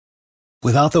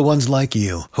Without the ones like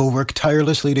you, who work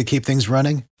tirelessly to keep things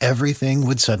running, everything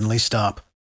would suddenly stop.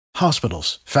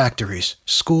 Hospitals, factories,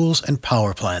 schools, and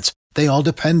power plants, they all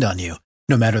depend on you.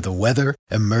 No matter the weather,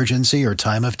 emergency, or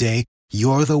time of day,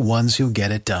 you're the ones who get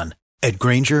it done. At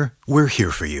Grainger, we're here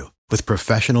for you with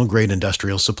professional-grade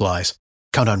industrial supplies.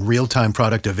 Count on real-time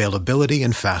product availability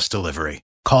and fast delivery.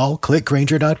 Call, click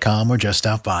Grainger.com, or just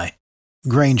stop by.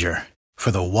 Grainger, for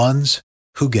the ones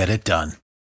who get it done.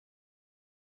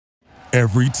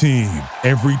 Every team,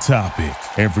 every topic,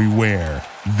 everywhere.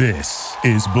 This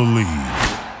is Believe.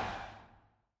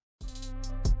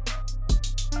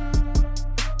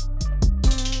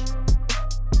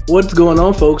 What's going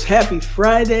on, folks? Happy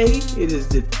Friday. It is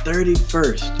the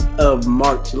 31st of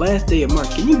March, last day of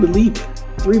March. Can you believe it?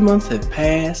 3 months have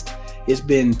passed. It's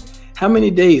been, how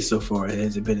many days so far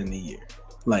has it been in the year?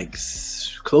 Like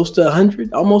close to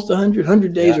 100, almost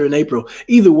 100 days are in April.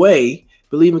 Either way,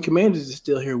 Believe in Commanders is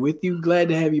still here with you. Glad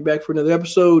to have you back for another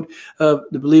episode of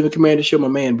the Believe in Commanders show. My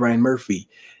man, Brian Murphy,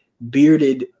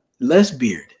 bearded, less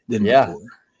beard than before.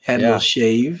 Had a little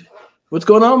shave. What's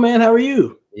going on, man? How are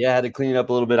you? Yeah, I had to clean it up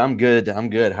a little bit. I'm good.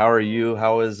 How are you?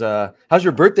 How's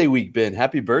your birthday week been?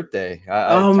 Happy birthday.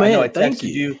 I thank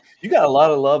you. You got a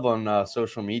lot of love on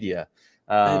social media.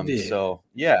 I did. So,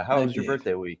 yeah, how was your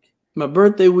birthday week? My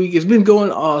birthday week has been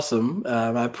going awesome.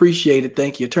 I appreciate it.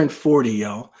 Thank you. I turned 40,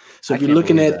 y'all. So if you're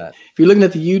looking at the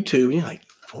YouTube, you're like,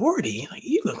 40? Like,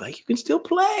 you look like you can still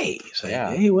play. So,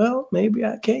 hey, well, maybe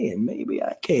I can.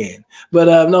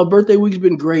 But no, birthday week's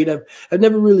been great. I've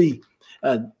never really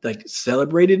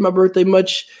celebrated my birthday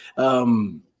much.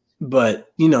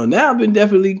 But now I've been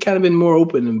definitely kind of been more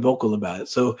open and vocal about it.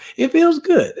 So it feels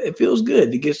good. It feels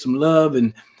good to get some love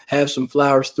and have some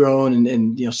flowers thrown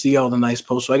and see all the nice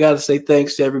posts. So I got to say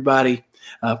thanks to everybody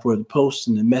for the posts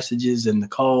and the messages and the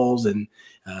calls and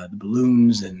the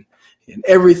balloons and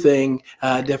everything.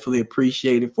 I definitely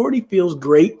appreciate it. 40 feels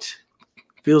great.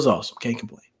 Feels awesome. Can't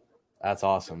complain. That's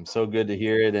awesome. So good to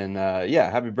hear it. And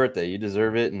happy birthday. You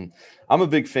deserve it. And I'm a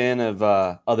big fan of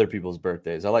other people's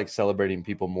birthdays. I like celebrating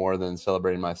people more than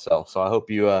celebrating myself. So I hope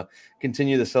you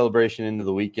continue the celebration into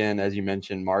the weekend. As you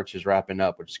mentioned, March is wrapping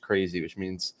up, which is crazy, which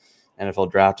means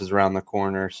NFL draft is around the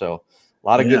corner. So a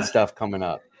lot of good stuff coming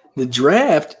up. The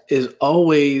draft is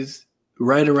always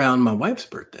right around my wife's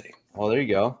birthday. Well, there you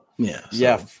go. Yeah.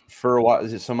 Yeah. For a while.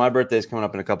 So my birthday is coming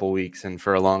up in a couple of weeks. And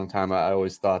for a long time, I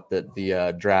always thought that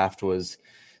the draft was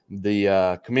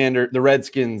the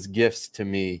Redskins' gifts to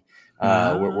me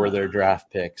were their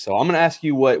draft pick. So I'm going to ask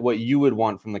you what you would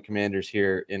want from the Commanders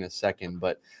here in a second.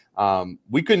 But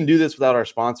we couldn't do this without our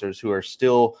sponsors who are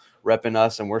still repping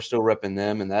us and we're still repping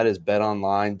them. And that is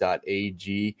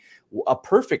betonline.ag. A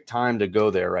perfect time to go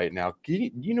there right now.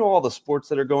 You know all the sports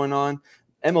that are going on.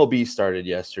 MLB started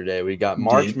yesterday. We got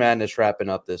March Madness wrapping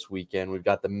up this weekend. We've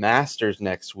got the Masters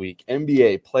next week,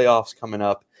 NBA playoffs coming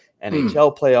up,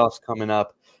 NHL playoffs coming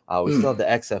up. We still have the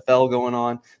XFL going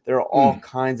on. There are all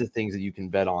kinds of things that you can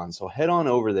bet on. So head on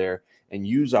over there and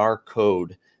use our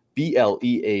code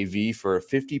BLEAV for a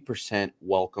 50%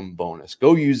 welcome bonus.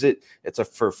 Go use it. It's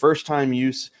for first-time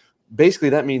use. Basically,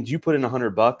 that means you put in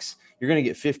 $100, you're going to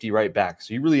get 50 right back.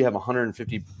 So you really have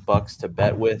 $150 to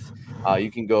bet with.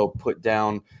 You can go put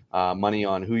down money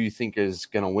on who you think is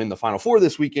going to win the Final Four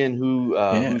this weekend,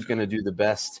 who's going to do the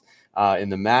best in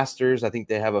the Masters. I think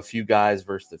they have a few guys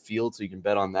versus the field, so you can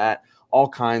bet on that. All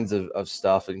kinds of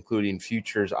stuff, including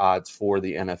futures odds for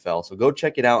the NFL. So go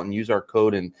check it out and use our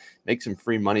code and make some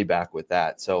free money back with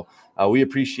that. So we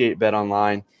appreciate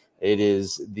BetOnline. It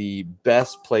is the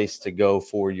best place to go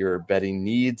for your betting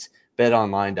needs.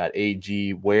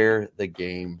 BetOnline.ag, where the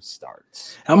game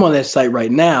starts. I'm on that site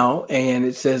right now, and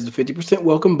it says the 50%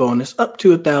 welcome bonus up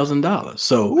to $1,000.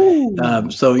 So,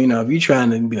 if you're trying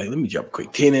to be like, let me drop a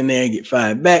quick 10 in there and get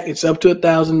 5 back, it's up to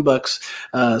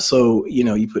 $1,000. So,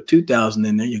 you put 2,000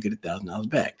 in there, you'll get $1,000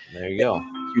 back. There you go.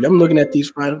 Dude, I'm looking at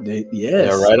these final days. Yes,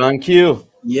 they're right on cue.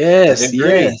 Yes.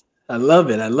 I love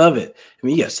it. I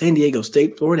mean, you got San Diego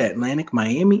State, Florida Atlantic,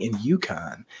 Miami, and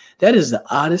UConn. That is the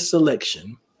oddest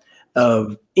selection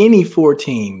of any 4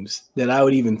 teams that I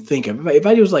would even think of. If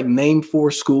I just name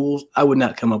 4 schools, I would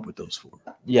not come up with those 4.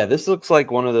 Yeah, this looks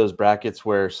like one of those brackets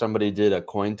where somebody did a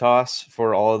coin toss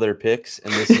for all of their picks,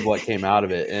 and this is what came out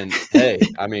of it. And hey,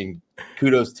 I mean,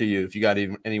 kudos to you if you got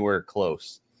even anywhere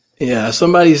close. Yeah,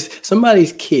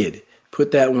 somebody's kid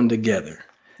put that one together.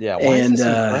 Yeah, why is this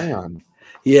in crayon?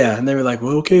 Yeah, and they were like,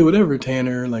 well, okay, whatever,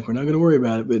 Tanner. We're not going to worry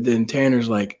about it. But then Tanner's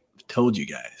like, told you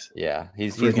guys. Yeah,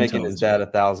 he's making his dad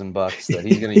 $1,000 that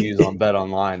he's going to use on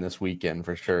BetOnline this weekend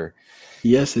for sure.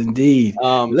 Yes, indeed.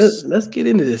 Let's get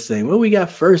into this thing. What we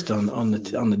got first on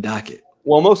the docket?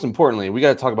 Well, most importantly, we got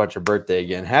to talk about your birthday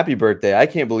again. Happy birthday. I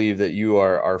can't believe that you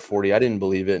are 40. I didn't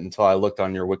believe it until I looked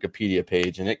on your Wikipedia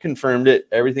page, and it confirmed it.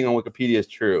 Everything on Wikipedia is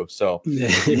true. So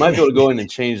you might be able to go in and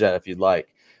change that if you'd like.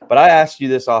 But I asked you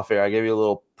this off air. I gave you a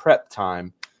little prep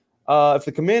time. If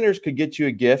the Commanders could get you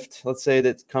a gift, let's say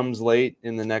that comes late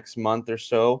in the next month or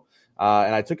so,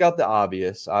 and I took out the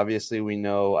obvious. Obviously, we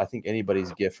know, I think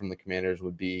anybody's gift from the Commanders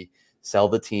would be sell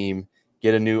the team,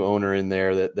 get a new owner in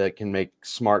there that can make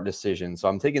smart decisions. So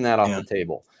I'm taking that off the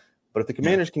table. But if the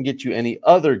Commanders can get you any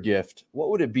other gift, what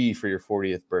would it be for your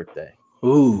 40th birthday?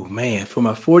 Ooh, man, for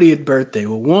my 40th birthday.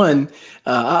 Well, one,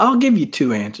 I'll give you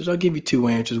two answers.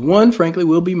 One, frankly,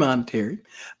 will be monetary.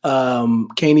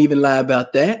 Can't even lie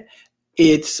about that.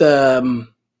 It's, well,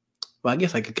 I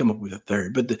guess I could come up with a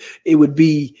third, but it would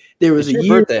be, there was it's a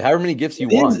year. Birthday, however many gifts you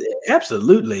want.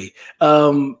 Absolutely.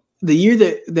 The year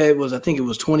that was, I think it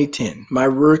was 2010, my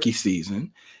rookie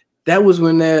season. That was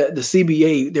when the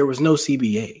CBA, there was no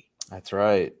CBA. That's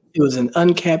right. It was an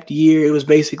uncapped year. It was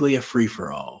basically a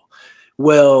free-for-all.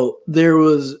 Well, there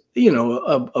was,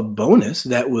 a bonus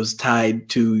that was tied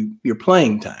to your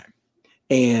playing time.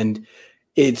 And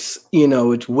it's,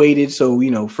 it's weighted.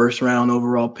 So, first round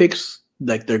overall picks,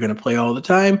 like they're going to play all the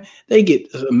time. They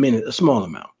get a small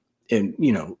amount. And,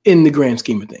 in the grand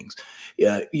scheme of things.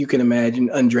 You can imagine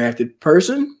undrafted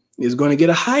person is going to get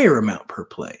a higher amount per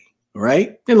play,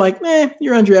 right? They're like,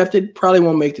 you're undrafted, probably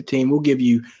won't make the team. We'll give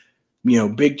you,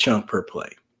 big chunk per play,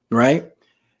 right?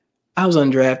 I was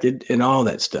undrafted and all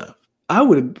that stuff. I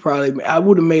would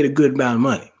have made a good amount of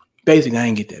money. Basically, I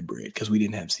didn't get that bread because we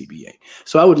didn't have CBA.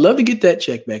 So I would love to get that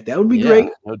check back. That would be great.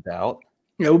 No doubt.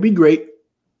 That would be great.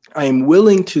 I am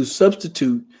willing to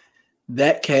substitute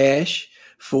that cash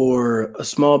for a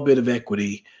small bit of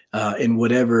equity in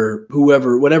whatever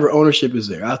ownership is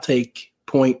there. I'll take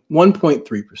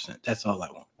 1.3%. That's all I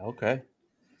want. Okay.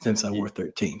 Since I wore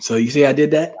 13. So you see, I did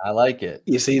that. I like it.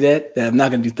 You see that? I'm not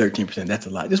going to do 13%. That's a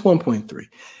lot. Just 1.3.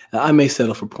 I may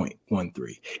settle for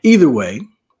 0.13. Either way,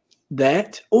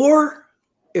 that, or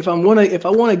if I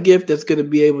want a gift that's going to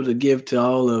be able to give to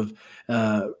all of,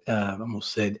 I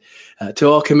almost said, to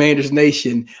all Commanders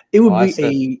Nation, it would I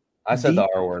said the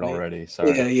R word already.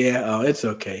 Sorry. Yeah. Oh, it's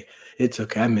okay. It's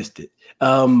okay. I missed it.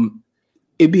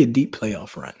 It'd be a deep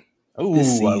playoff run. Oh,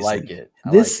 I like it.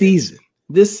 This season.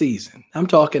 I'm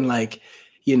talking like,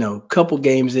 couple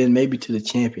games in, maybe to the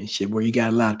championship where you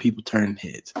got a lot of people turning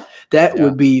heads. That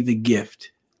would be the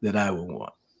gift that I would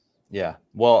want. Yeah.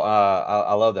 Well,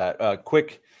 I love that.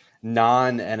 Quick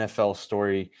non-NFL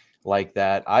story like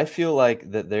that. I feel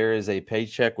like that there is a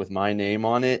paycheck with my name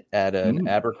on it at an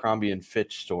Abercrombie &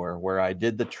 Fitch store where I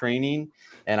did the training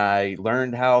and I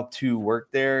learned how to work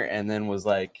there and then was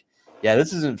like, yeah,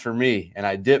 this isn't for me. And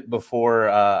I dipped before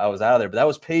I was out of there, but that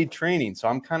was paid training. So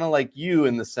I'm kind of like you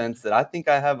in the sense that I think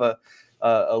I have a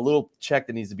little check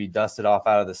that needs to be dusted off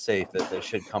out of the safe that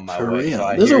should come my way.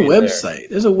 So there's a website.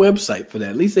 There's a website for that.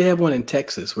 At least they have one in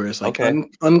Texas where it's like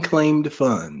unclaimed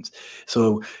funds.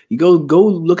 So you go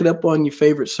look it up on your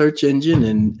favorite search engine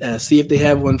and see if they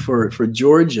have one for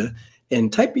Georgia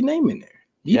and type your name in there.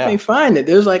 You may find it.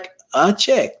 There's like a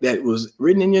check that was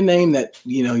written in your name that,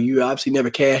 you obviously never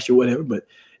cashed or whatever, but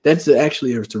that's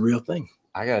actually it's a real thing.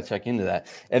 I got to check into that.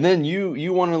 And then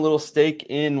you want a little stake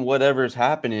in whatever's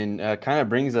happening. Kind of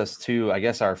brings us to, I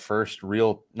guess, our first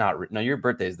real, your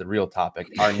birthday is the real topic,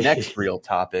 our next real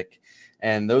topic.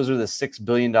 And those are the $6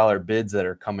 billion bids that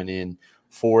are coming in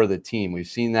for the team. We've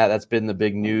seen that. That's been the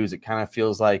big news. It kind of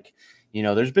feels like,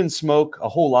 there's been smoke, a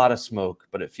whole lot of smoke,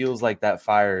 but it feels like that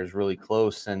fire is really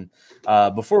close. And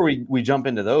before we jump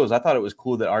into those, I thought it was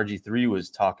cool that RG3 was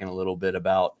talking a little bit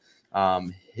about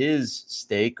his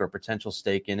stake or potential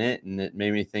stake in it. And it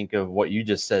made me think of what you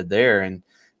just said there and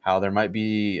how there might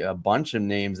be a bunch of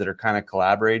names that are kind of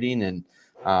collaborating. And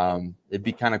it'd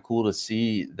be kind of cool to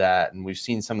see that. And we've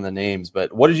seen some of the names,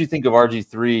 but what did you think of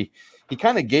RG3? He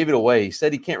kind of gave it away. He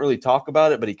said he can't really talk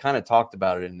about it, but he kind of talked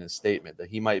about it in his statement that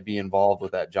he might be involved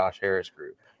with that Josh Harris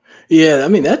group. Yeah. I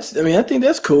think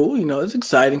that's cool. It's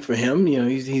exciting for him.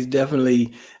 He's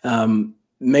definitely,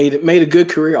 made a good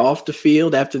career off the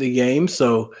field after the game.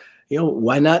 So,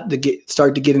 why not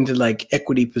start to get into like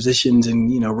equity positions and,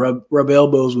 rub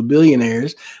elbows with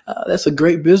billionaires. That's a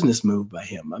great business move by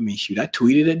him. I mean, shoot, I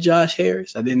tweeted at Josh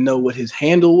Harris. I didn't know what his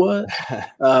handle was.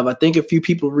 I think a few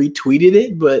people retweeted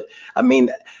it, but I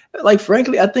mean, like,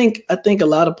 frankly, I think a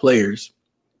lot of players,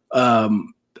 I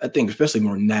think especially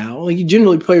more now, like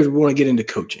generally players want to get into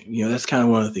coaching. That's kind of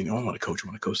one of the things. I want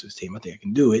to coach this team. I think I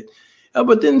can do it.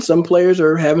 But then some players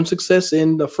are having success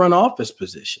in the front office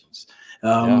positions.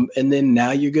 And then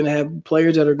now you're going to have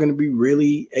players that are going to be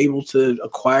really able to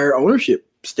acquire ownership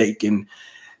stake. And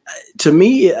to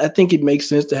me, I think it makes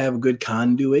sense to have a good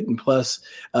conduit. And plus,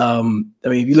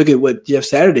 if you look at what Jeff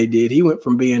Saturday did, he went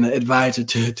from being an advisor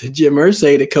to Jim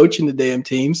Irsay to coaching the damn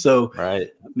team. So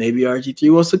maybe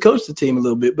RG3 wants to coach the team a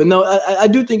little bit. But no, I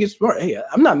do think it's smart. Hey,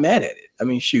 I'm not mad at it. I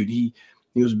mean, shoot, he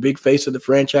was a big face of the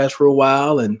franchise for a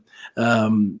while. And,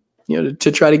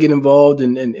 to try to get involved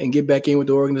and get back in with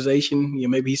the organization,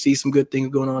 maybe he sees some good things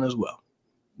going on as well.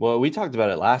 Well, we talked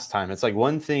about it last time. It's like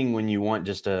one thing when you want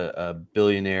just a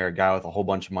billionaire, a guy with a whole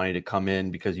bunch of money to come in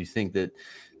because you think that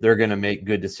they're going to make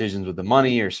good decisions with the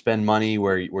money or spend money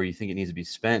where you think it needs to be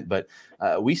spent. But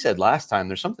we said last time,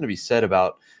 there's something to be said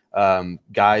about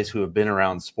guys who have been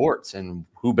around sports, and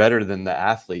who better than the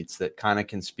athletes that kind of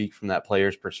can speak from that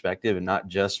player's perspective and not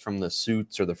just from the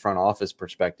suits or the front office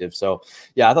perspective. So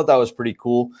yeah, I thought that was pretty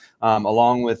cool.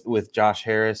 Along with Josh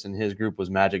Harris and his group was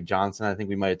Magic Johnson. I think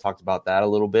we might have talked about that a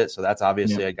little bit. So that's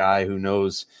obviously a guy who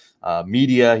knows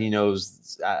media. He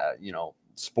knows,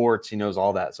 sports, he knows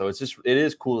all that. So it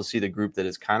is cool to see the group that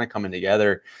is kind of coming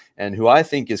together, and who I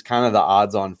think is kind of the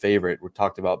odds on favorite. We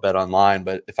talked about Bet Online,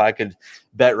 but if I could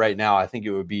bet right now, I think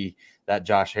it would be that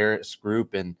Josh Harris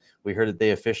group. And we heard that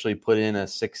they officially put in a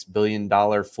 $6 billion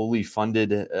fully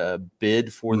funded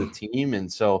bid for the team.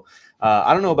 And so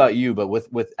I don't know about you, but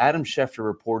with Adam Schefter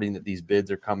reporting that these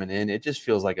bids are coming in, it just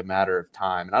feels like a matter of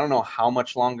time. And I don't know how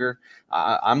much longer.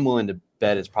 I'm willing to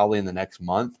bet it's probably in the next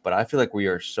month, but I feel like we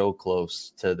are so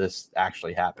close to this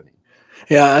actually happening.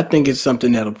 Yeah, I think it's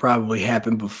something that'll probably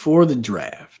happen before the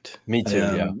draft. Me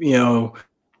too.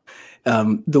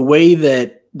 The way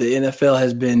that the NFL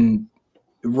has been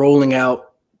rolling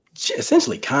out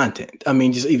essentially content. I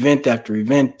mean, just event after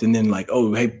event, and then like,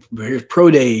 oh, hey, here's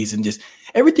pro days, and just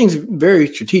everything's very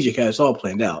strategic how it's all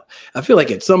planned out. I feel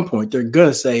like at some point they're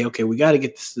gonna say, okay, we got to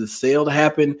get the sale to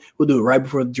happen. We'll do it right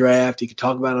before the draft. You can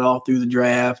talk about it all through the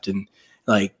draft, and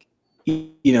like,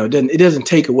 it doesn't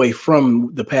take away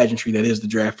from the pageantry that is the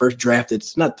draft. First draft,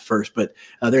 it's not the first, but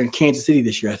they're in Kansas City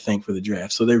this year, I think, for the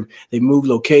draft. So they moved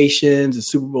locations, the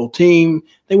Super Bowl team.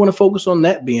 They want to focus on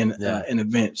that being an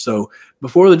event. So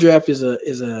before the draft is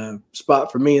a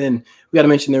spot for me. Then we got to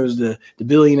mention there was the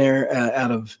billionaire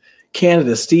out of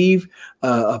Canada, Steve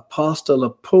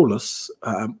Apostolopoulos.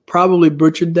 Probably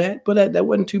butchered that, but that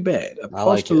wasn't too bad.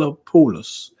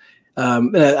 Apostolopoulos.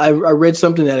 And I read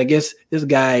something that I guess this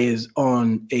guy is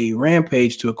on a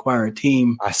rampage to acquire a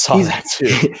team. I saw that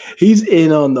too. He's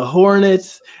in on the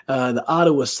Hornets, the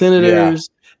Ottawa Senators,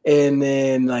 and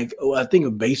then I think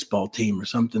a baseball team or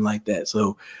something like that.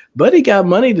 So, but he got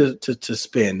money to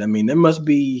spend. I mean, there must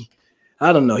be,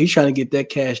 I don't know. He's trying to get that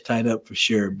cash tied up for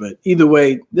sure. But either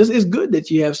way, this is good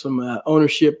that you have some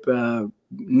ownership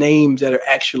names that are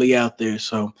actually out there.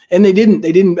 So, and they didn't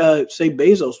say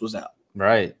Bezos was out.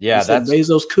 Right. Yeah. That's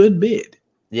Bezos could bid.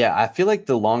 Yeah. I feel like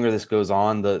the longer this goes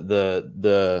on,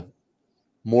 the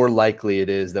more likely it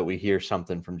is that we hear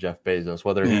something from Jeff Bezos,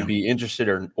 whether he be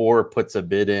interested or puts a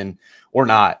bid in or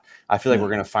not. I feel like we're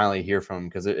going to finally hear from him,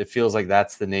 because it feels like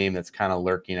that's the name that's kind of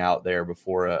lurking out there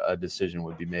before a decision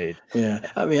would be made. Yeah.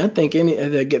 I mean, I think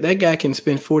that guy can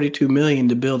spend $42 million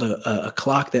to build a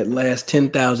clock that lasts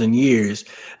 10,000 years.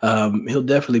 He'll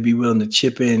definitely be willing to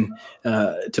chip in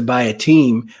to buy a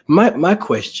team. My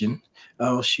question,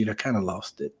 oh shoot, I kind of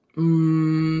lost it.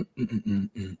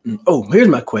 Oh, here's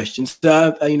my question.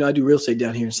 So I do real estate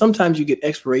down here, and sometimes you get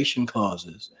expiration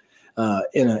clauses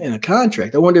in a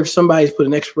contract. I wonder if somebody's put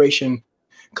an expiration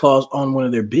clause on one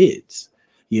of their bids.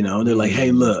 They're like,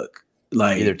 hey, look,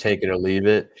 like either take it or leave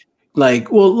it.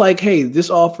 Hey, this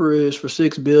offer is for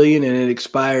 $6 billion and it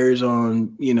expires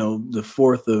on the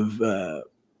 4th of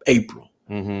April,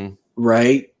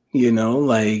 right?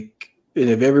 And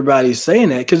if everybody's saying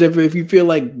that, because if you feel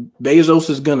like Bezos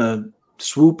is gonna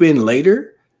swoop in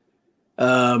later,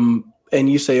 and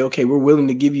you say, okay, we're willing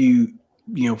to give you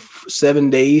 7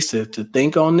 days to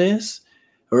think on this,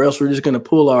 or else we're just gonna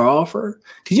pull our offer,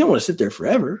 because you don't want to sit there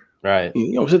forever, right?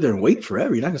 You don't sit there and wait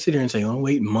forever. You're not gonna sit there and say,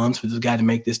 wait months for this guy to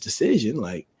make this decision.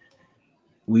 Like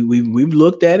we've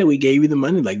looked at it, we gave you the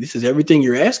money, like this is everything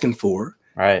you're asking for,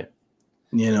 right?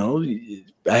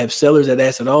 I have sellers that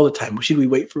ask it all the time. Well, should we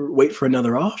wait for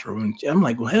another offer? And I'm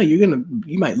like, well, hell,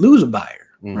 you might lose a buyer,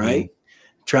 right?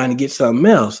 Trying to get something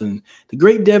else. And the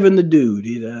great Devin the Dude,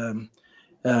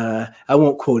 I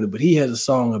won't quote it, but he has a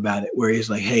song about it where he's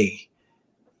like, hey,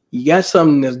 you got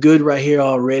something that's good right here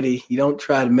already. You don't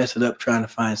try to mess it up trying to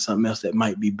find something else that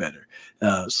might be better.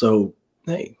 So,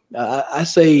 hey, I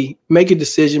say make a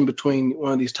decision between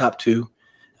one of these top two.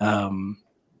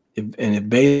 If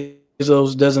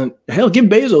Bezos doesn't, give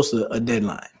Bezos a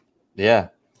deadline. Yeah.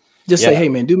 Just say, hey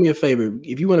man, do me a favor.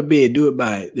 If you want to bid, do it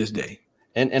by this day.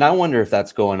 And I wonder if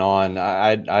that's going on.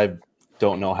 I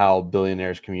don't know how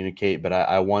billionaires communicate, but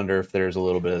I wonder if there's a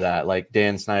little bit of that. Like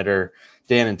Dan Snyder,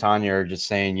 Dan and Tanya are just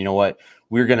saying, you know what,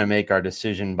 we're going to make our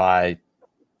decision by,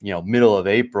 middle of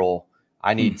April.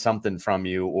 I need something from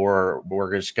you, or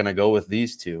we're just going to go with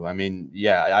these two. I mean,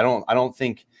 yeah, I don't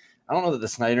know that the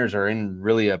Snyders are in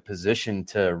really a position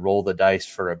to roll the dice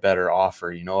for a better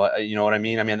offer. You know what I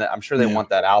mean? I mean, I'm sure they want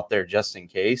that out there just in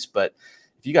case, but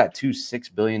if you got two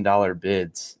 $6 billion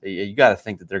bids, you got to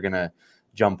think that they're going to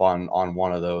jump on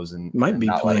one of those and might be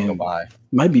not let it go by.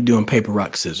 Might be doing paper,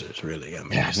 rock, scissors, really. I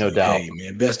mean, no doubt. Hey,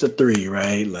 man, best of three,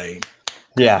 right? Like,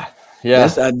 yeah.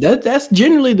 That's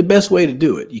generally the best way to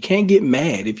do it. You can't get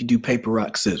mad if you do paper,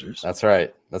 rock, scissors. That's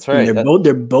right. And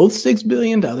they're both $6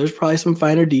 billion. There's probably some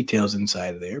finer details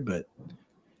inside of there, but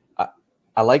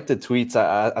I like the tweets.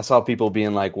 I saw people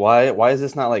being like, why is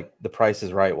this not like The Price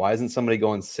is Right? Why isn't somebody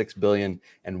going $6 billion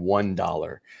and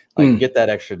 $1? Like get that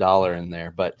extra dollar in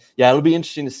there. But yeah, it'll be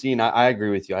interesting to see. And I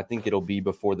agree with you. I think it'll be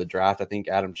before the draft. I think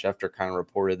Adam Schefter kind of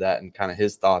reported that and kind of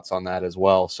his thoughts on that as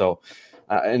well. So,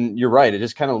 and you're right. It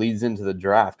just kind of leads into the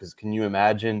draft, because can you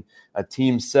imagine a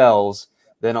team sells,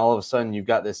 then all of a sudden you've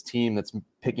got this team that's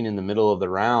picking in the middle of the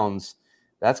rounds.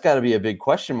 That's got to be a big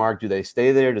question mark. Do they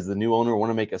stay there? Does the new owner want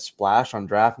to make a splash on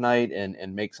draft night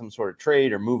and make some sort of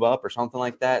trade or move up or something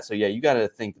like that? So, yeah, you got to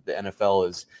think that the NFL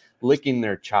is licking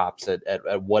their chops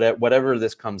at whatever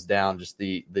this comes down, just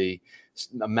the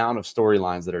amount of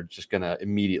storylines that are just going to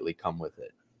immediately come with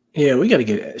it. Yeah, we got to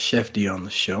get Shefty on the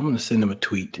show. I'm going to send him a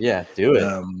tweet. Yeah, do it.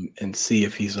 And see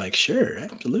if he's like, sure,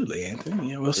 absolutely,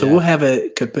 Anthony. We'll have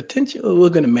we're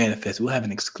going to manifest. We'll have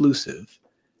an exclusive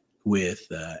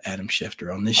with Adam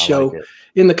Schefter on this show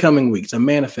in the coming weeks. I'm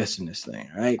manifesting this thing,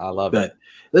 right? I love it.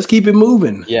 Let's keep it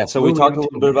moving. Yeah, so we talked a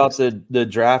little bit about the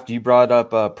draft. You brought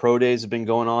up pro days have been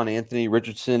going on. Anthony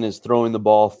Richardson is throwing the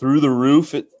ball through the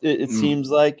roof. It seems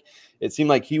like. It seemed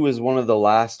like he was one of the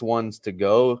last ones to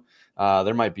go.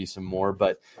 There might be some more,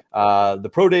 but the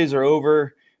pro days are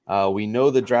over. We know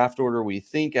the draft order, we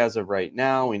think, as of right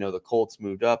now. We know the Colts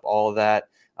moved up, all of that.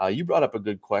 You brought up a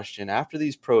good question. After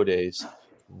these pro days,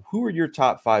 who are your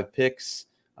top 5 picks?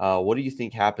 What do you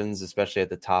think happens, especially at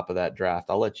the top of that draft?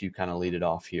 I'll let you kind of lead it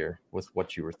off here with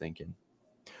what you were thinking.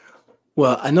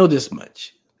 Well, I know this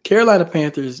much. Carolina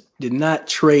Panthers did not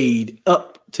trade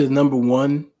up to number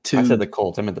 1 to. I said the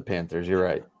Colts. I meant the Panthers. You're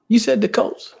right. You said the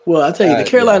Colts. Well, I'll tell you, the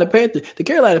Carolina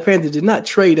Panthers did not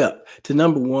trade up to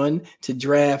number 1 to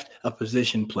draft a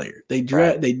position player.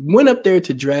 They went up there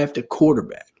to draft a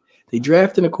quarterback. They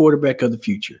drafted a quarterback of the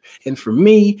future. And for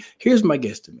me, here's my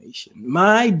guesstimation.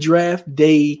 My draft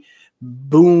day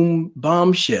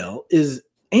bombshell is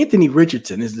Anthony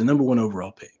Richardson is the number 1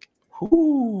 overall pick.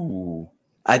 Ooh.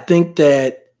 I think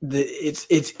that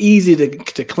it's easy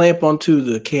to clamp onto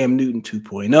the Cam Newton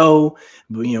 2.0,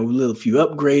 but with a little few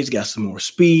upgrades, got some more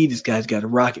speed. This guy's got a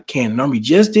rocket cannon arm. He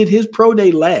just did his pro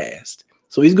day last,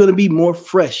 so he's going to be more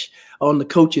fresh on the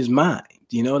coach's mind.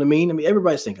 You know what I mean? I mean,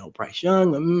 everybody's thinking, Bryce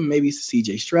Young, maybe it's a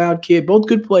CJ Stroud kid, both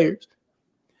good players.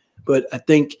 But I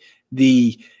think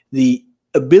the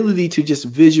ability to just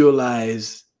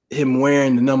visualize him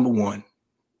wearing the number 1,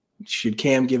 should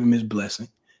Cam give him his blessing,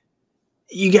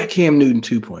 you got Cam Newton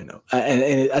 2.0.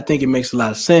 And I think it makes a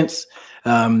lot of sense.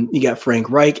 You got Frank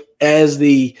Reich as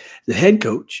the head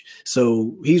coach.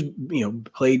 So he's,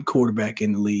 played quarterback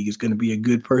in the league. Is going to be a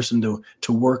good person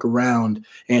to work around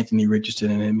Anthony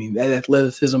Richardson. And I mean, that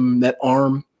athleticism, that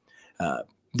arm,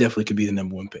 definitely could be the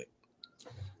number 1 pick.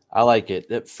 I like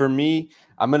it. For me,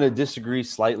 I'm going to disagree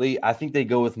slightly. I think they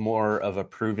go with more of a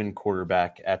proven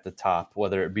quarterback at the top,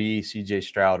 whether it be CJ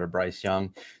Stroud or Bryce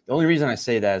Young. The only reason I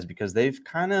say that is because they've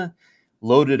kind of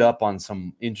loaded up on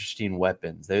some interesting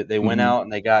weapons. They went out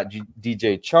and they got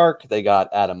DJ Chark. They got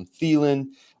Adam Thielen.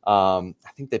 I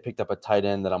think they picked up a tight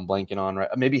end that I'm blanking on. Right?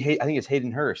 Maybe I think it's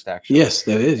Hayden Hurst, actually. Yes,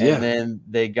 that is, yeah. And then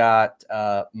they got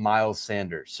Miles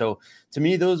Sanders. So to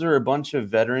me, those are a bunch of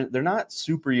veterans. They're not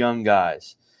super young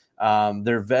guys.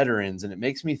 They're veterans, and it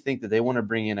makes me think that they want to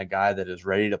bring in a guy that is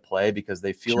ready to play because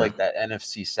they feel like that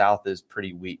NFC South is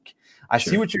pretty weak. I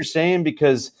see what you're saying,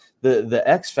 because the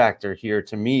X factor here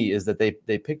to me is that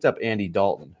they picked up Andy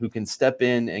Dalton, who can step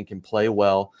in and can play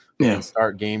well, and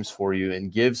start games for you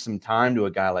and give some time to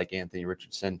a guy like Anthony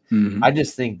Richardson. Mm-hmm. I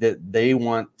just think that they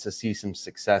want to see some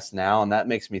success now, and that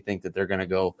makes me think that they're going to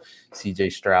go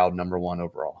CJ Stroud number 1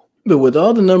 overall. But with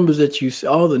all the numbers that you,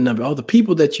 all the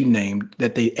people that you named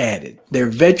that they added, they're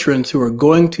veterans who are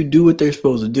going to do what they're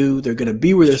supposed to do. They're going to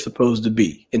be where they're supposed to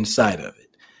be inside of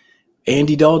it.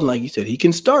 Andy Dalton, like you said, he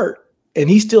can start, and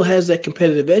he still has that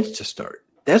competitive edge to start.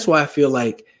 That's why I feel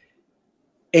like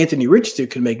Anthony Richardson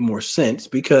could make more sense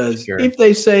because Sure. if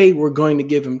they say we're going to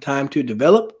give him time to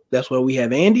develop, that's why we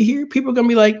have Andy here. People are going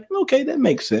to be like, okay, that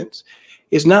makes sense.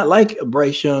 It's not like a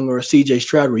Bryce Young or a CJ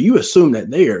Stroud where you assume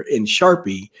that they are in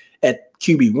Sharpie at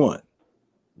QB1.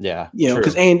 Yeah.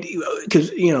 Because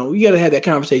you got to have that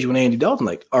conversation with Andy Dalton.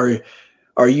 Like,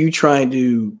 are you trying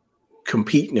to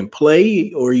compete and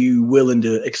play, or are you willing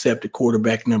to accept a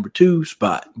quarterback number 2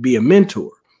 spot, be a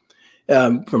mentor?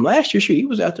 From last year, he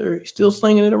was out there still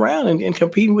slinging it around and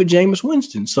competing with Jameis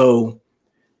Winston. So,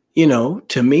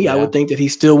 to me, I would think that he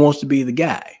still wants to be the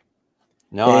guy.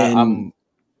 No, and,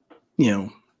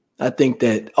 I think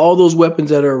that all those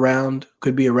weapons that are around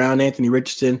could be around Anthony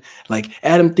Richardson. Like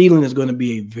Adam Thielen is going to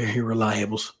be a very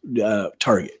reliable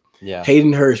target. Yeah.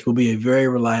 Hayden Hurst will be a very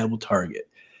reliable target.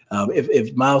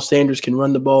 If Miles Sanders can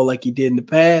run the ball like he did in the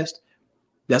past,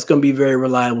 that's going to be very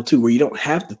reliable too, where you don't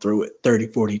have to throw it 30,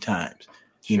 40 times,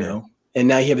 and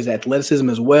now you have his athleticism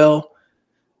as well.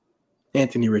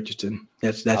 Anthony Richardson.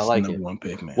 That's like the number 1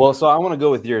 pick, man. Well, so I want to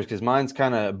go with yours because mine's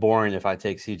kind of boring if I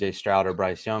take CJ Stroud or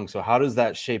Bryce Young. So how does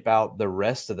that shape out the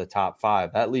rest of the top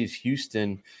 5? That leaves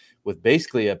Houston with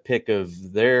basically a pick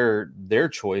of their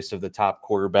choice of the top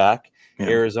quarterback. Yeah.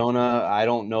 Arizona, I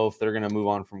don't know if they're going to move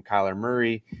on from Kyler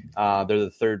Murray. They're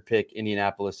the 3rd pick.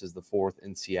 Indianapolis is the 4th,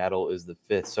 and Seattle is the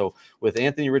 5th. So with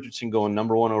Anthony Richardson going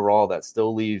number 1 overall, that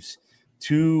still leaves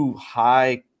 2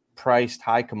 high-priced,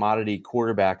 high-commodity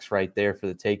quarterbacks right there for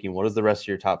the taking. What does the rest of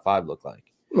your top 5 look like?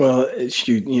 Well,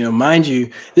 shoot, mind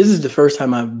you, this is the first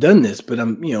time I've done this, but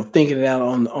I'm, thinking it out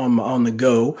on the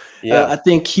go. Yeah. I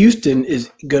think Houston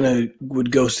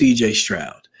would go CJ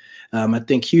Stroud. I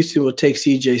think Houston will take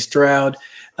CJ Stroud.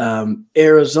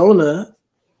 Arizona,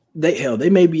 they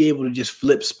may be able to just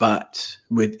flip spots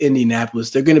with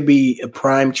Indianapolis. They're going to be a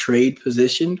prime trade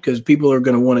position because people are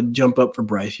going to want to jump up for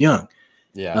Bryce Young.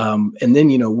 Yeah. And then,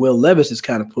 Will Levis is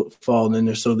kind of falling in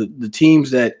there. So the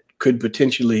teams that could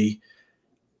potentially,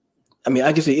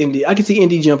 I can see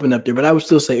Indy jumping up there, but I would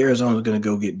still say Arizona's going to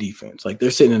go get defense. Like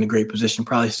they're sitting in a great position,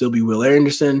 probably still be Will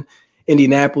Anderson.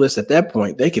 Indianapolis at that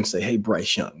point, they can say, hey,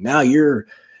 Bryce Young, now you're,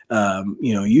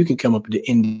 you can come up to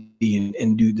Indy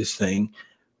and do this thing.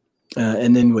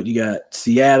 And then what you got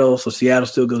Seattle. So Seattle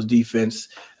still goes defense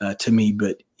to me,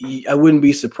 but I wouldn't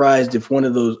be surprised if one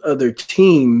of those other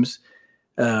teams,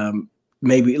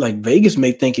 maybe like Vegas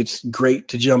may think it's great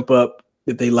to jump up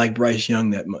if they like Bryce Young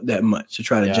that much to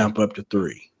try to jump up to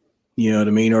 3. You know what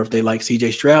I mean? Or if they like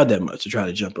CJ Stroud that much to try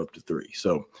to jump up to 3.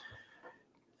 So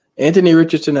Anthony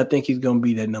Richardson, I think he's going to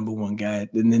be that number 1 guy.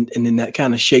 And then that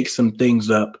kind of shakes some things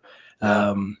up.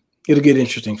 It'll get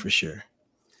interesting for sure.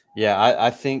 Yeah, I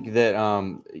think that,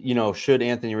 should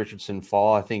Anthony Richardson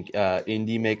fall, I think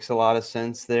Indy makes a lot of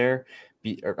sense there.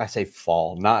 I say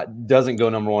fall, doesn't go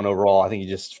number 1 overall. I think he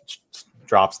just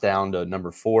drops down to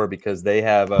number 4 because they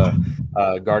have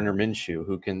Gardner Minshew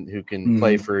who can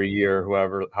play for a year,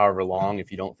 however long,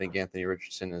 if you don't think Anthony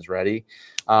Richardson is ready.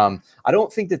 I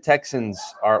don't think the Texans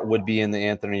would be in the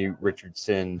Anthony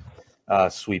Richardson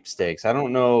sweepstakes. I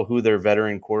don't know who their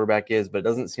veteran quarterback is, but it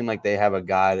doesn't seem like they have a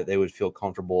guy that they would feel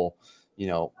comfortable,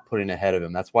 putting ahead of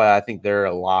him. That's why I think they're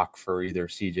a lock for either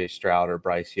CJ Stroud or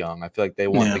Bryce Young. I feel like they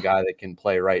want the guy that can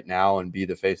play right now and be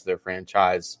the face of their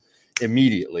franchise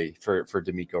immediately for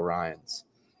DeMeco Ryans.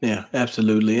 Yeah,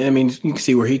 absolutely. I mean, you can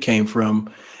see where he came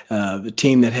from. The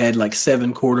team that had like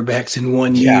 7 quarterbacks in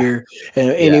 1 year,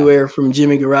 anywhere from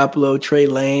Jimmy Garoppolo, Trey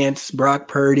Lance, Brock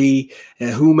Purdy, and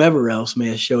whomever else may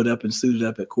have showed up and suited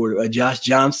up at quarter. Josh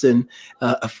Johnson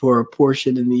for a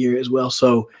portion in the year as well.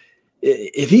 So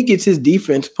if he gets his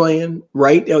defense playing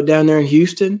right out down there in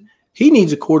Houston, he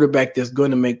needs a quarterback that's going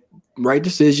to make right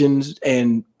decisions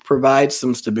and provide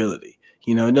some stability.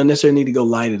 It doesn't necessarily need to go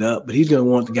light it up, but he's going to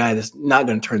want the guy that's not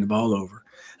going to turn the ball over,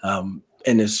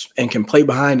 and can play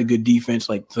behind a good defense.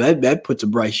 Like so that puts a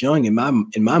Bryce Young in my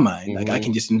mind. Mm-hmm. Like I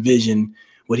can just envision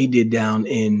what he did down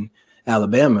in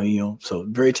Alabama. So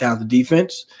very talented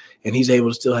defense, and he's able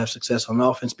to still have success on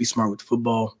offense, be smart with the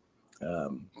football.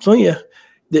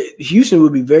 Houston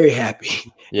would be very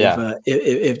happy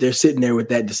if they're sitting there with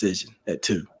that decision at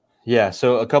 2. Yeah,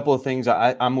 so a couple of things.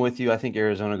 I'm with you. I think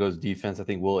Arizona goes defense. I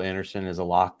think Will Anderson is a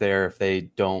lock there if they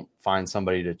don't find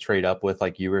somebody to trade up with,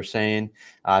 like you were saying.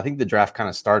 I think the draft kind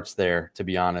of starts there, to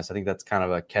be honest. I think that's kind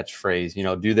of a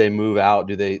catchphrase. Do they move out?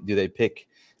 Do they pick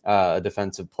a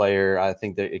defensive player? I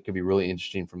think that it could be really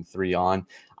interesting from 3 on.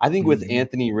 I think with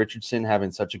Anthony Richardson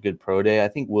having such a good pro day, I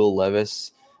think Will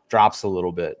Levis drops a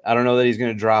little bit. I don't know that he's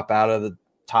going to drop out of the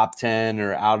top 10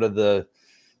 or out of the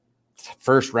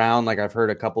first round, like I've heard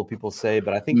a couple of people say,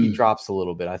 but I think he drops a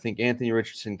little bit. I think Anthony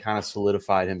Richardson kind of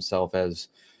solidified himself as,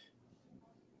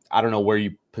 I don't know where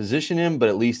you position him, but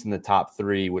at least in the top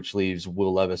 3, which leaves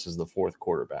Will Levis as the 4th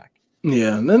quarterback.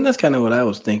 Yeah, and then that's kind of what I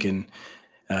was thinking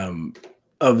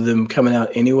of them coming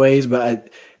out anyways. But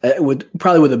I would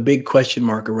probably with a big question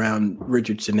mark around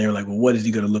Richardson. They're like, well, what is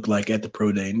he going to look like at the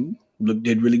pro day? And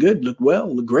did really good, looked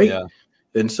well, looked great. Yeah.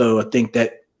 And so I think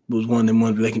that was one of them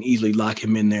ones where they can easily lock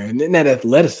him in there. And then that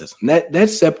athleticism, that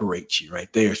separates you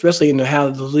right there, especially in how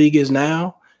the league is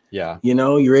now. Yeah.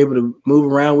 You're able to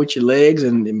move around with your legs.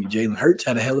 And I mean, Jalen Hurts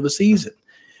had a hell of a season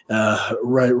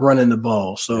running the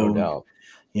ball. So, no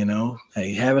doubt.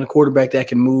 Hey, having a quarterback that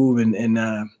can move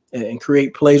and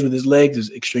create plays with his legs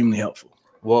is extremely helpful.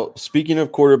 Well, speaking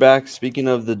of quarterbacks, speaking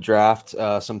of the draft,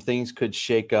 some things could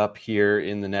shake up here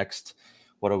in the next,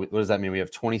 what does that mean? We have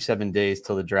 27 days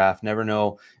till the draft. Never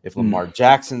know if Lamar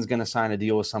Jackson's going to sign a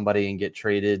deal with somebody and get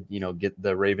traded, get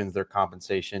the Ravens their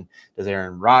compensation. Does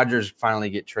Aaron Rodgers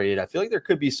finally get traded? I feel like there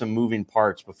could be some moving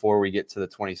parts before we get to the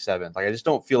 27th. Like, I just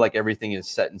don't feel like everything is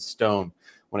set in stone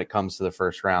when it comes to the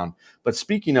first round. But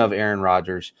speaking of Aaron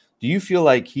Rodgers, do you feel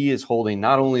like he is holding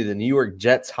not only the New York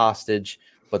Jets hostage,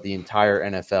 but the entire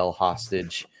NFL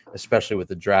hostage, especially with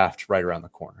the draft right around the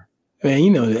corner?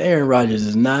 Man, Aaron Rodgers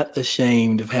is not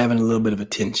ashamed of having a little bit of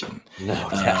attention. No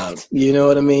doubt. You know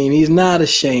what I mean? He's not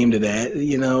ashamed of that.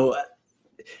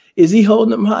 Is he holding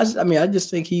them hostage? I mean, I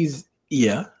just think he's he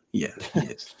is. He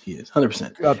is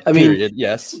 100%. Period.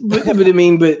 Yes.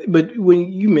 but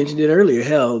when you mentioned it earlier,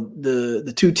 hell,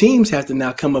 the two teams have to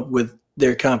now come up with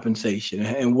their compensation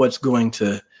and what's going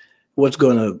to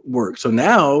work. So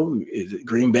now, is it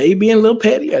Green Bay being a little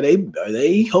petty? Are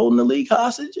they holding the league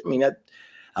hostage? I mean,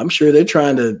 I'm sure they're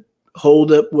trying to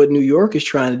hold up what New York is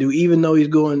trying to do, even though he's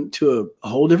going to a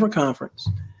whole different conference.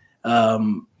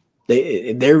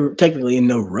 They're technically in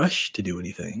no rush to do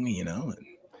anything,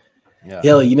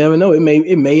 Yeah, you never know. It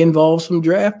may involve some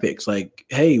draft picks. Like,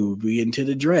 hey, we'll be into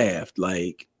the draft.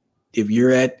 Like, if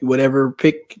you're at whatever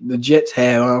pick the Jets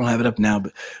have, I don't have it up now,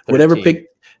 but 13. Whatever pick.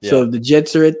 Yeah. So if the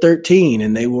Jets are at 13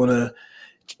 and they want to,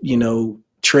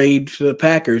 trade for the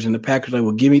Packers, and the Packers are like,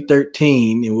 well, give me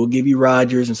 13 and we'll give you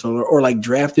Rodgers, and so, or like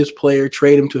draft this player,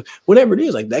 trade him to whatever it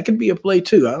is. Like, that could be a play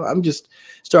too. I'm just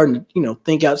starting to,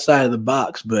 think outside of the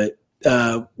box, but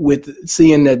with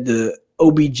seeing that the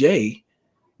OBJ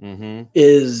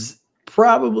is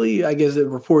probably, I guess the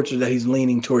reports are that he's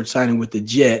leaning towards signing with the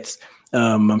Jets.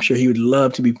 I'm sure he would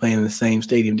love to be playing in the same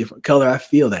stadium, different color. I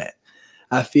feel that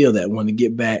want to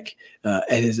get back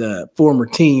at his former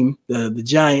team, the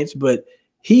Giants, but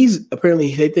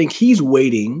they think he's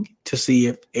waiting to see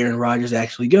if Aaron Rodgers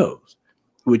actually goes,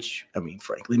 which, I mean,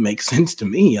 frankly, makes sense to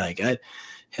me. Like,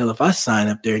 if I sign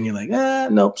up there and you're like,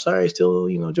 nope, sorry, still,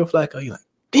 Joe Flacco, you're like,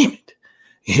 damn it.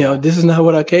 This is not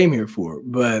what I came here for.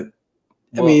 But,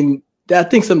 I mean, I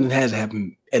think something has to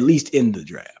happen, at least in the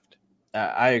draft.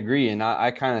 I agree. And I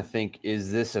kind of think,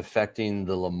 is this affecting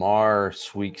the Lamar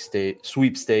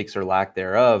sweepstakes or lack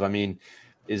thereof? I mean,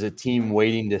 is a team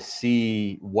waiting to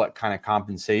see what kind of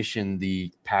compensation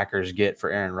the Packers get for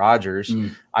Aaron Rodgers?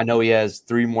 I know he has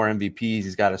 3 more MVPs.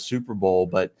 He's got a Super Bowl,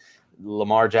 but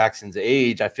Lamar Jackson's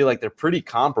age, I feel like they're pretty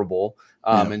comparable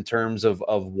in terms of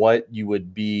what you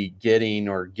would be getting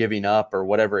or giving up or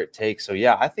whatever it takes. So,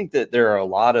 yeah, I think that there are a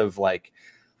lot of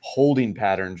holding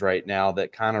patterns right now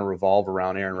that kind of revolve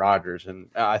around Aaron Rodgers. And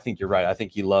I think you're right. I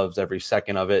think he loves every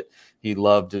second of it. He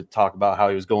loved to talk about how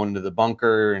he was going into the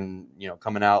bunker and,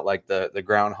 coming out like the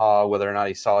groundhog, whether or not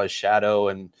he saw his shadow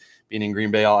and being in Green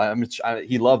Bay.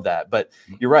 He loved that. But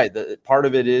you're right. The part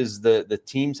of it is the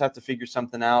teams have to figure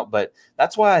something out. But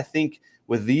that's why I think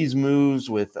with these moves,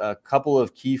 with a couple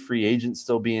of key free agents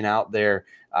still being out there,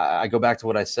 I go back to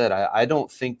what I said. I don't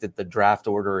think that the draft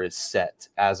order is set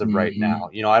as of right now.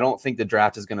 I don't think the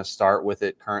draft is going to start with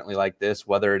it currently like this,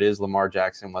 whether it is Lamar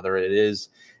Jackson, whether it is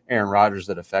Aaron Rodgers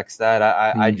that affects that.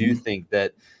 I do think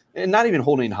that, and not even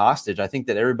holding hostage, I think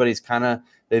that everybody's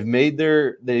they've made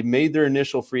their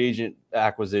initial free agent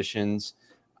acquisitions.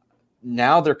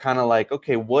 Now they're kind of like,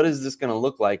 okay, what is this going to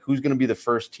look like? Who's going to be the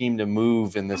first team to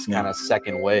move in this kind of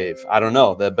second wave? I don't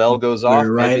know. The bell goes off.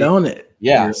 You're right on it.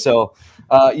 Yeah. So,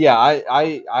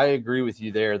 I agree with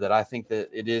you there that I think that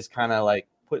it is kind of like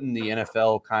putting the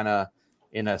NFL kind of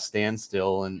in a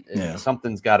standstill and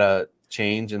something's got to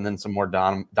change, and then some more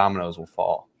dominoes will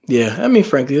fall. Yeah, I mean,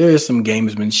 frankly, there is some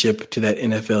gamesmanship to that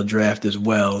NFL draft as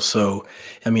well. So,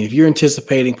 I mean, if you're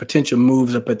anticipating potential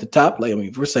moves up at the top,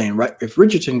 if we're saying, right, if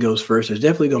Richardson goes first, there's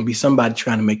definitely going to be somebody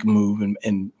trying to make a move,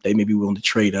 and they may be willing to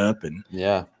trade up, and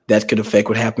that could affect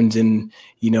what happens in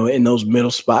those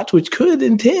middle spots, which could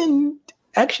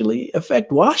actually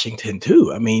affect Washington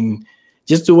too. I mean,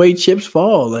 just the way chips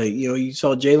fall. Like, you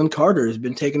saw Jalen Carter has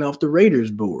been taken off the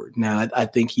Raiders board. Now I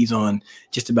think he's on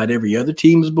just about every other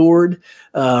team's board.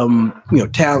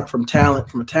 Talent from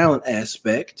a talent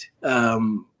aspect.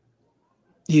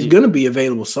 He's going to be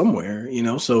available somewhere,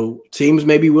 so teams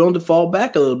may be willing to fall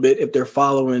back a little bit if they're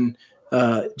following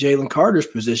Jalen Carter's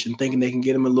position, thinking they can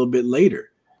get him a little bit later.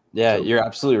 Yeah, so, you're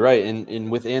absolutely right.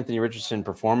 And with Anthony Richardson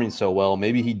performing so well,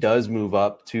 maybe he does move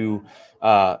up to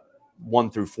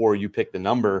 1 through 4. You pick the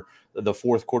number, the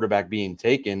fourth quarterback being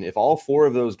taken. If all 4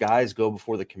 of those guys go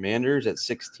before the Commanders at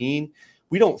 16,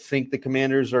 we don't think the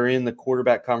Commanders are in the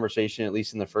quarterback conversation, at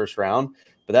least in the first round.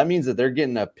 But that means that they're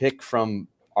getting a pick from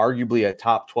arguably a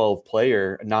top 12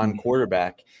 player, a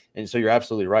non-quarterback. And so you're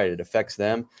absolutely right. It affects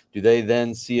them. Do they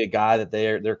then see a guy that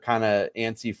they're kind of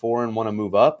antsy for and want to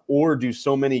move up? Or do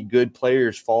so many good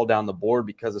players fall down the board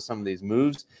because of some of these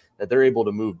moves that they're able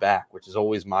to move back, which is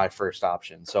always my first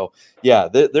option. So, yeah,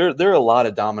 there are a lot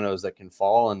of dominoes that can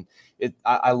fall. And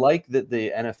I like that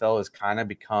the NFL has kind of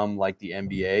become like the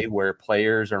NBA, where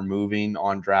players are moving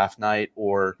on draft night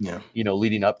or,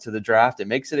 leading up to the draft. It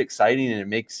makes it exciting, and it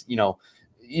makes,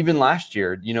 even last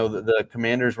year, the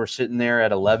Commanders were sitting there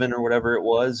at 11 or whatever it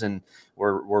was, and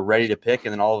we're ready to pick.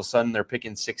 And then all of a sudden they're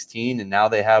picking 16, and now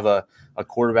they have a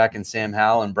quarterback in Sam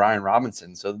Howell and Brian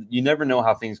Robinson. So you never know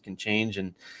how things can change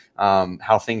and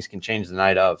how things can change the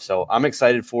night of. So I'm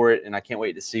excited for it, and I can't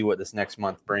wait to see what this next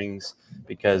month brings,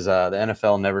 because the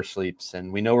NFL never sleeps.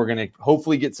 And we know we're going to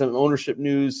hopefully get some ownership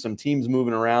news, some teams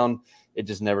moving around. It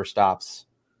just never stops.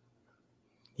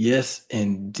 Yes,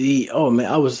 indeed. Oh man,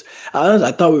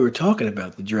 I thought we were talking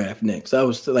about the draft next. I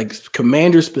was like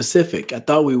Commander specific. I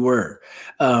thought we were,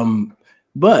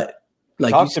 but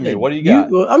like, talk to me. What do you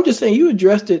got? Well, I'm just saying you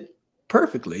addressed it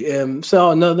perfectly.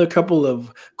 Saw another couple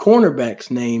of cornerbacks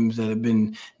names that have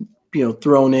been,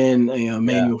 thrown in.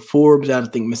 Emmanuel Forbes out of,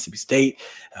 I think, Mississippi State.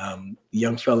 The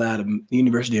young fella out of the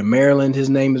University of Maryland. His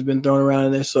name has been thrown around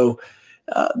in there. So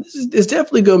it's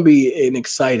definitely going to be an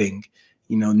exciting,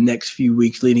 next few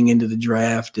weeks leading into the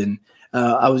draft. And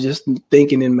I was just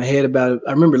thinking in my head about it.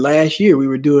 I remember last year we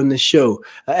were doing this show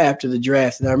after the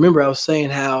draft. And I remember I was saying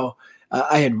how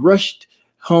I had rushed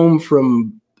home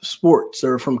from sports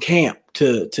or from camp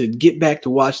to get back to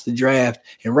watch the draft.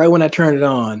 And right when I turned it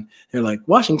on, they're like,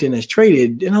 Washington has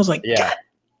traded. And I was like, God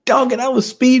dog it. I was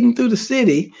speeding through the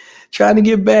city trying to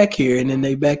get back here. And then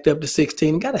they backed up to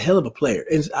 16 and got a hell of a player.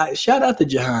 And I shout out to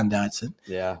Jahan Dotson.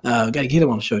 Yeah. Got to get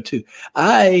him on the show too.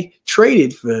 I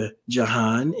traded for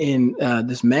Jahan in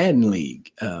this Madden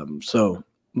league. So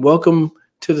welcome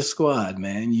to the squad,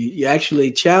 man. You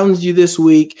actually challenged you this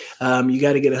week. You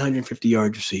got to get 150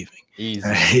 yards receiving. Easy.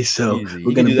 All right, so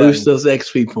we're going to boost those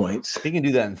XP points. He can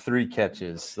do that in 3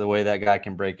 catches, the way that guy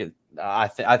can break it. I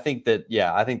think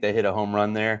they hit a home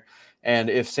run there. And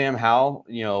if Sam Howell,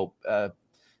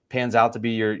 pans out to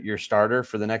be your starter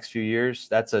for the next few years,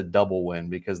 that's a double win,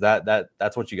 because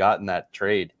that's what you got in that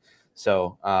trade.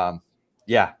 So, I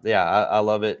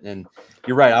love it. And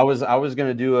you're right. I was going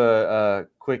to do a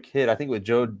quick hit, I think, with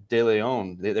Joe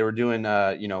DeLeon. They were doing,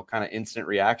 kind of instant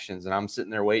reactions, and I'm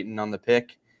sitting there waiting on the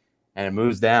pick, and it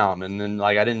moves down. And then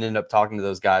I didn't end up talking to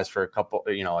those guys for a couple,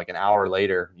 like an hour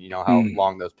later, how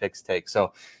long those picks take.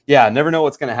 So never know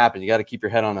what's going to happen. You got to keep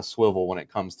your head on a swivel when it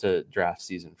comes to draft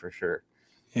season, for sure.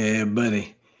 Yeah,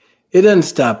 buddy. It doesn't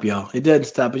stop, y'all. It doesn't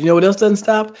stop. But you know what else doesn't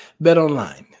stop? Bet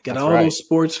Online. Got all those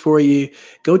sports for you.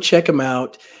 Go check them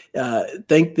out.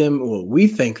 Thank them. Well, we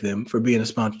thank them for being a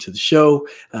sponsor to the show,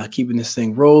 keeping this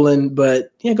thing rolling.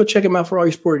 But go check them out for all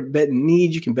your sport betting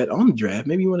needs. You can bet on the draft.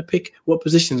 Maybe you want to pick what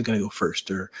position is going to go first,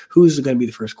 or who's going to be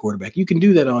the first quarterback. You can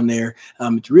do that on there.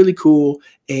 It's really cool,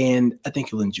 and I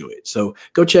think you'll enjoy it. So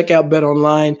go check out Bet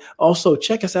Online. Also,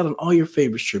 check us out on all your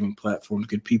favorite streaming platforms,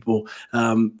 good people.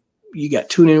 You got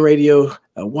TuneIn Radio,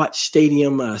 Watch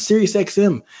Stadium,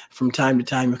 SiriusXM. From time to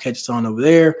time, you'll catch us on over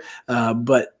there.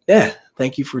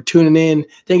 Thank you for tuning in.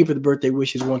 Thank you for the birthday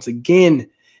wishes once again.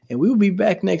 And we will be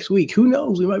back next week. Who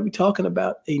knows? We might be talking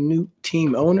about a new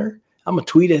team owner. I'm going to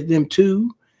tweet at them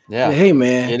too. Yeah. Hey,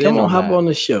 man, come on, hop on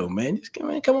the show, man. Just come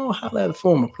on, holler at a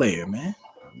former player, man.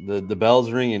 The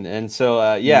bell's ringing. And so,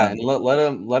 and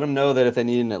let them know that if they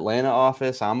need an Atlanta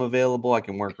office, I'm available. I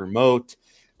can work remote.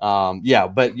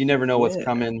 But you never know what's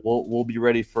coming. We'll be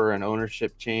ready for an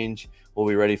ownership change. We'll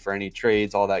be ready for any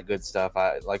trades, all that good stuff.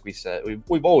 Like we said,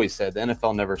 we've always said the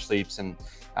NFL never sleeps, and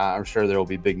I'm sure there will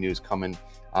be big news coming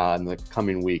in the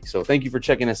coming week. So thank you for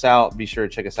checking us out. Be sure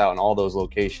to check us out in all those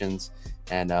locations,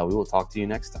 and we will talk to you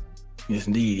next time. Yes,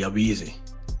 indeed. Y'all be easy.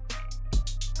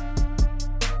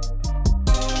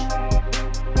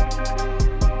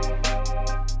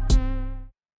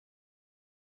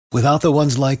 Without the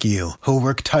ones like you, who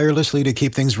work tirelessly to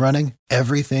keep things running,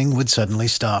 everything would suddenly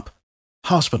stop.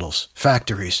 Hospitals,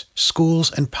 factories,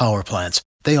 schools, and power plants,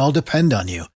 they all depend on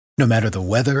you. No matter the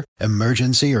weather,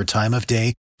 emergency, or time of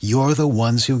day, you're the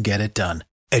ones who get it done.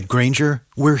 At Grainger,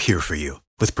 we're here for you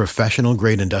with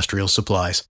professional-grade industrial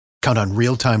supplies. Count on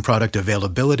real-time product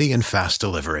availability and fast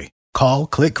delivery. Call,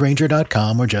 click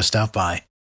Grainger.com, or just stop by.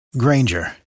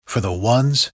 Grainger, for the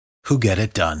ones who get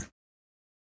it done.